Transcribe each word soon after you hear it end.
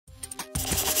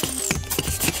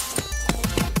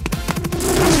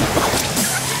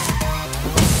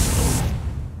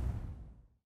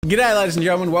G'day ladies and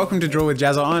gentlemen, welcome to Draw with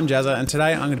Jazza. I'm Jazza and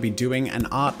today I'm going to be doing an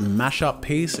art mashup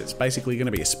piece. It's basically going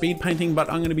to be a speed painting, but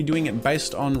I'm going to be doing it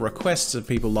based on requests of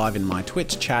people live in my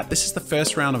Twitch chat. This is the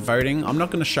first round of voting. I'm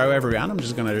not going to show every round, I'm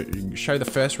just going to show the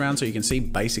first round so you can see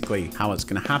basically how it's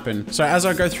going to happen. So as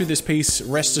I go through this piece,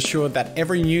 rest assured that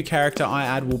every new character I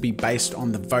add will be based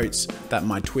on the votes that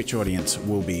my Twitch audience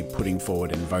will be putting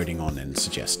forward and voting on and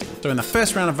suggesting. So in the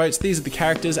first round of votes, these are the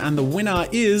characters and the winner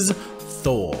is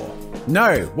Thor.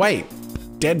 No, wait,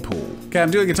 Deadpool. Okay,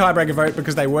 I'm doing a tiebreaker vote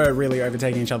because they were really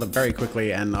overtaking each other very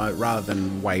quickly, and rather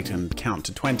than wait and count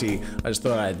to 20, I just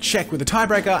thought I'd check with the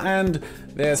tiebreaker, and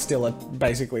there's still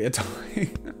basically a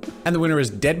tie. And the winner is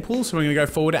Deadpool, so we're gonna go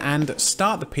forward and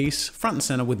start the piece front and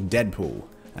center with Deadpool,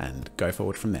 and go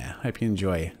forward from there. Hope you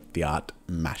enjoy the art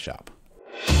mashup.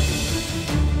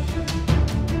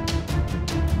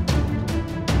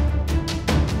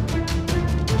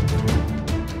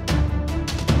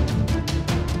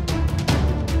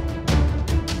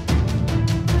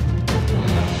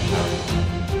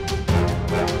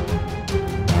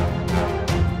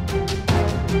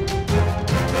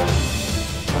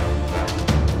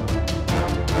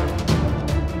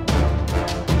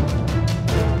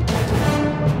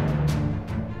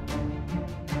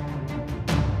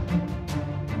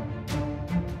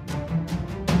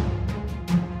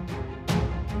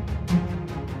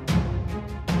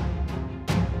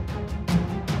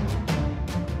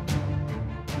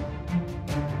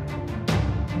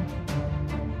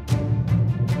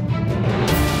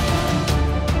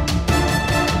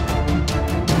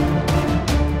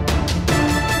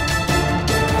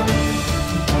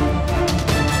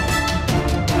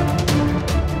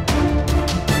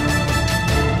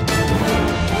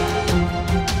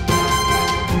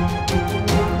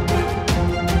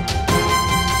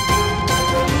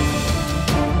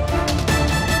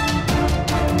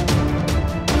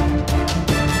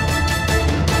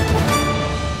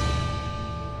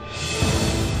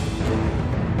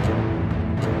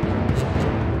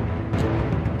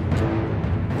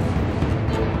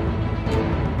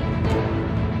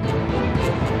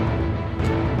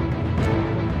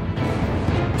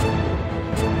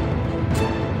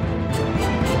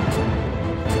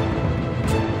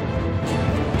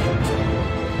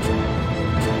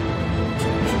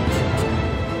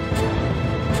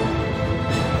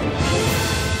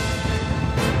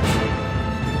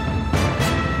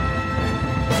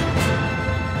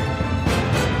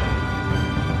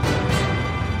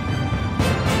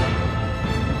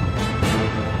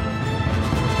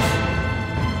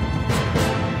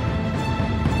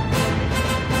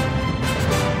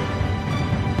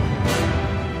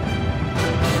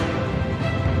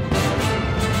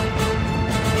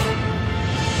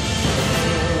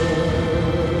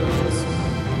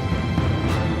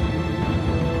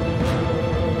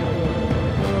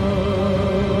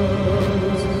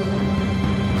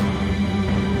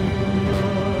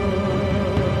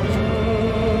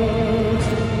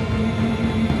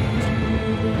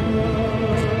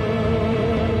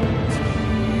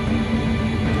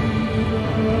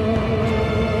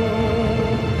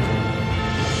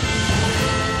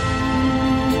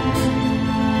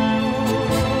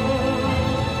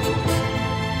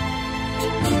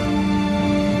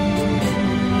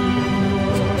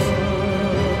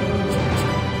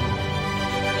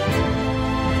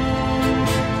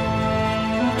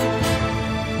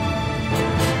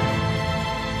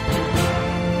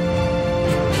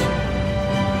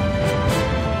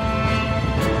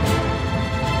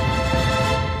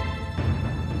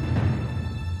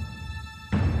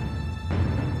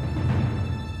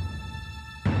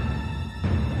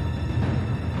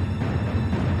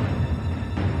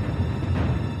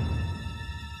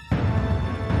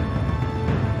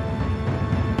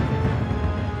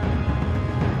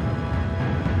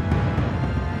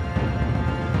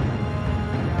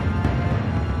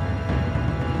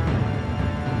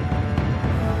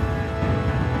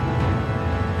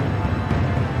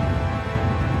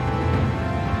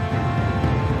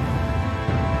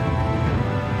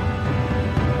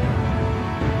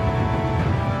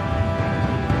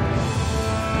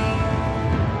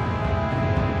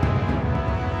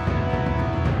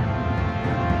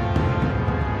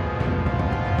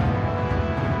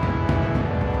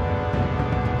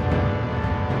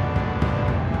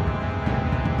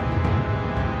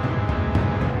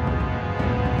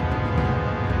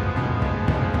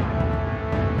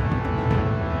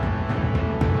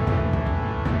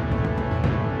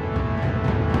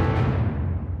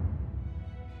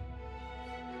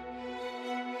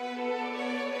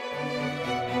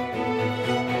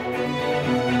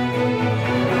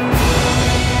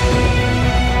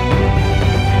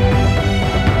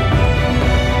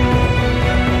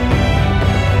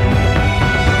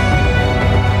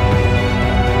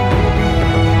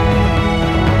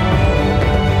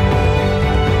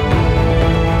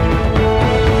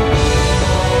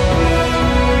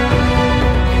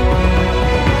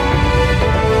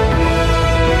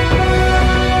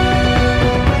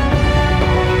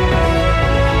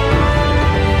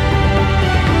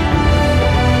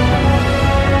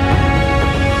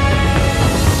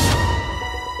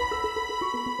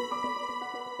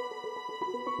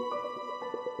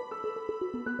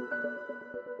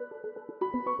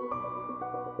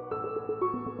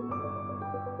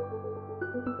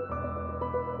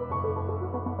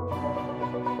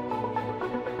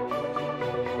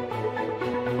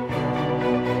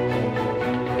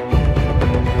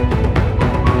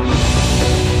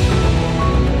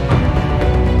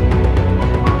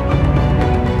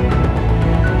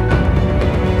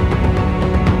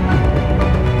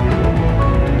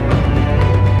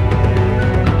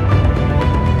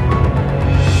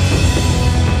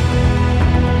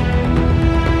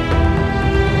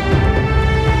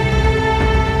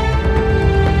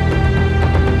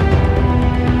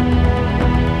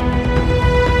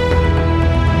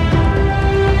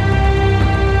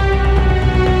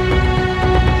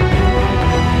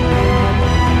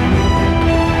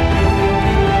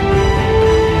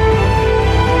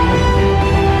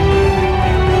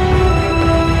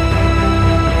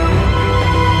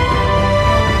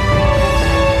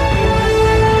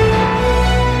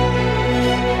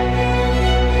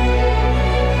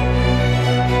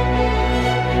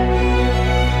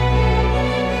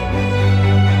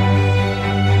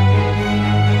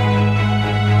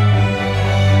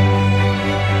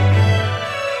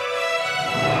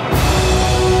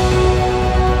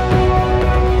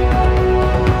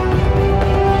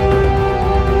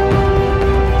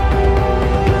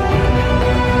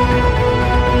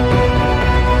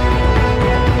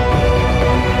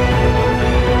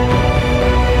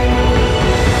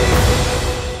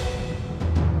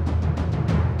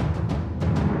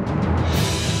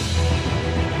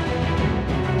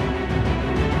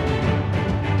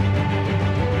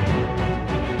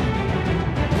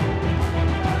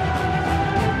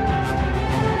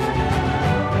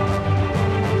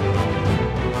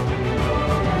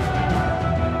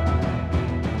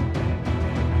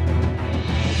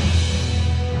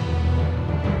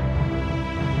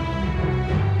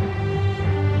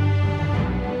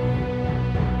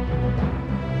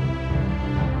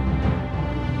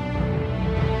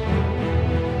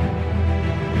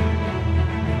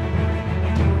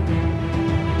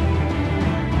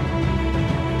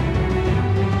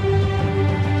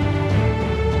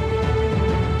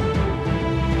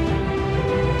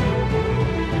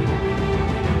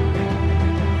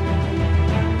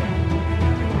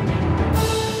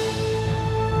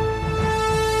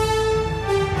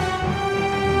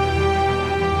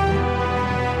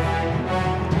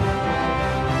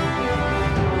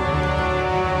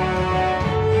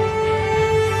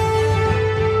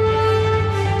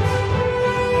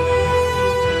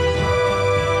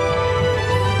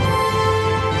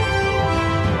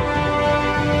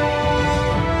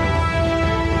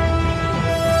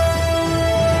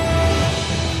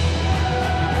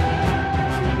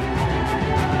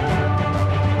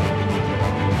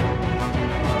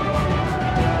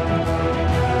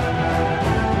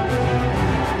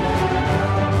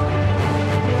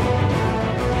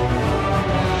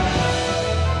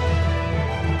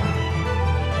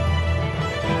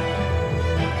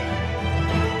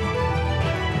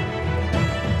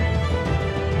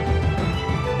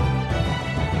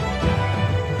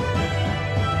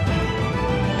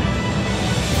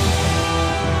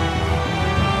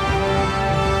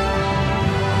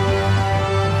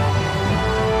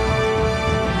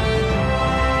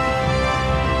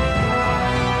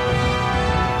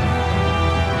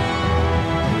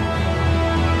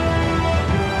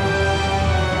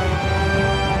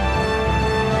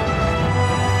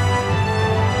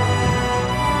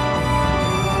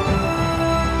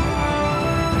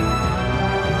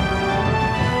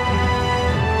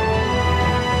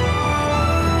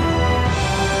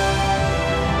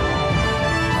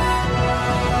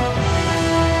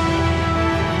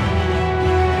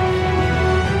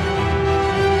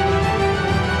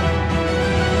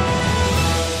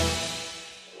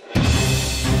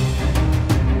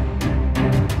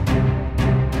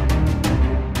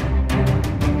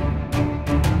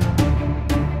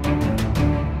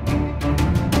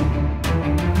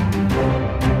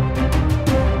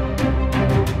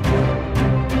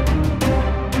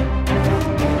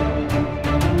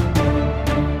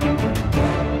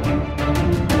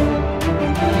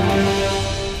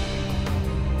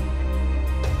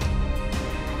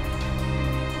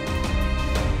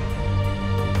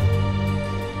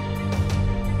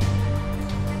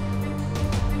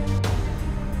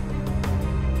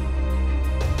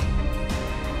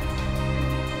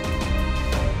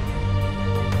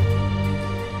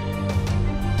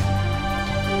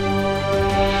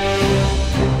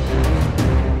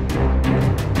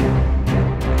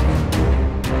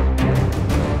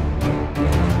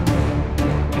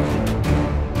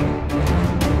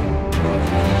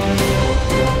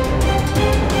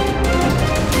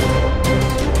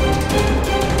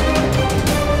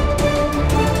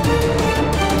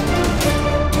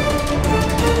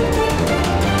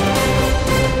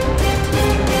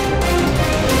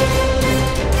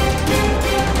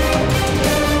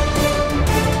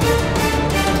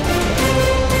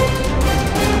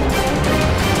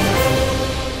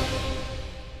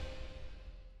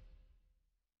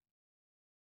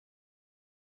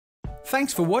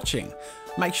 Thanks for watching.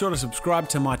 Make sure to subscribe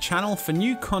to my channel for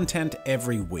new content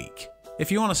every week.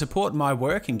 If you want to support my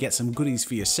work and get some goodies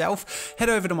for yourself, head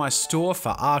over to my store for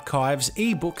archives,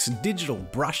 ebooks, digital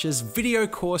brushes, video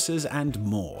courses, and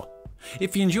more.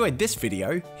 If you enjoyed this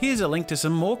video, here's a link to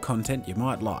some more content you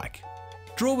might like.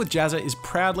 Draw with Jazza is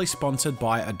proudly sponsored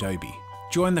by Adobe.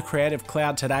 Join the Creative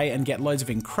Cloud today and get loads of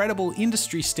incredible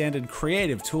industry-standard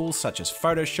creative tools such as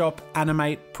Photoshop,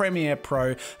 Animate, Premiere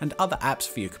Pro, and other apps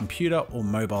for your computer or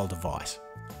mobile device.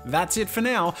 That's it for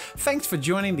now. Thanks for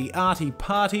joining the arty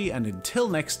party, and until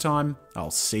next time,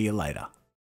 I'll see you later.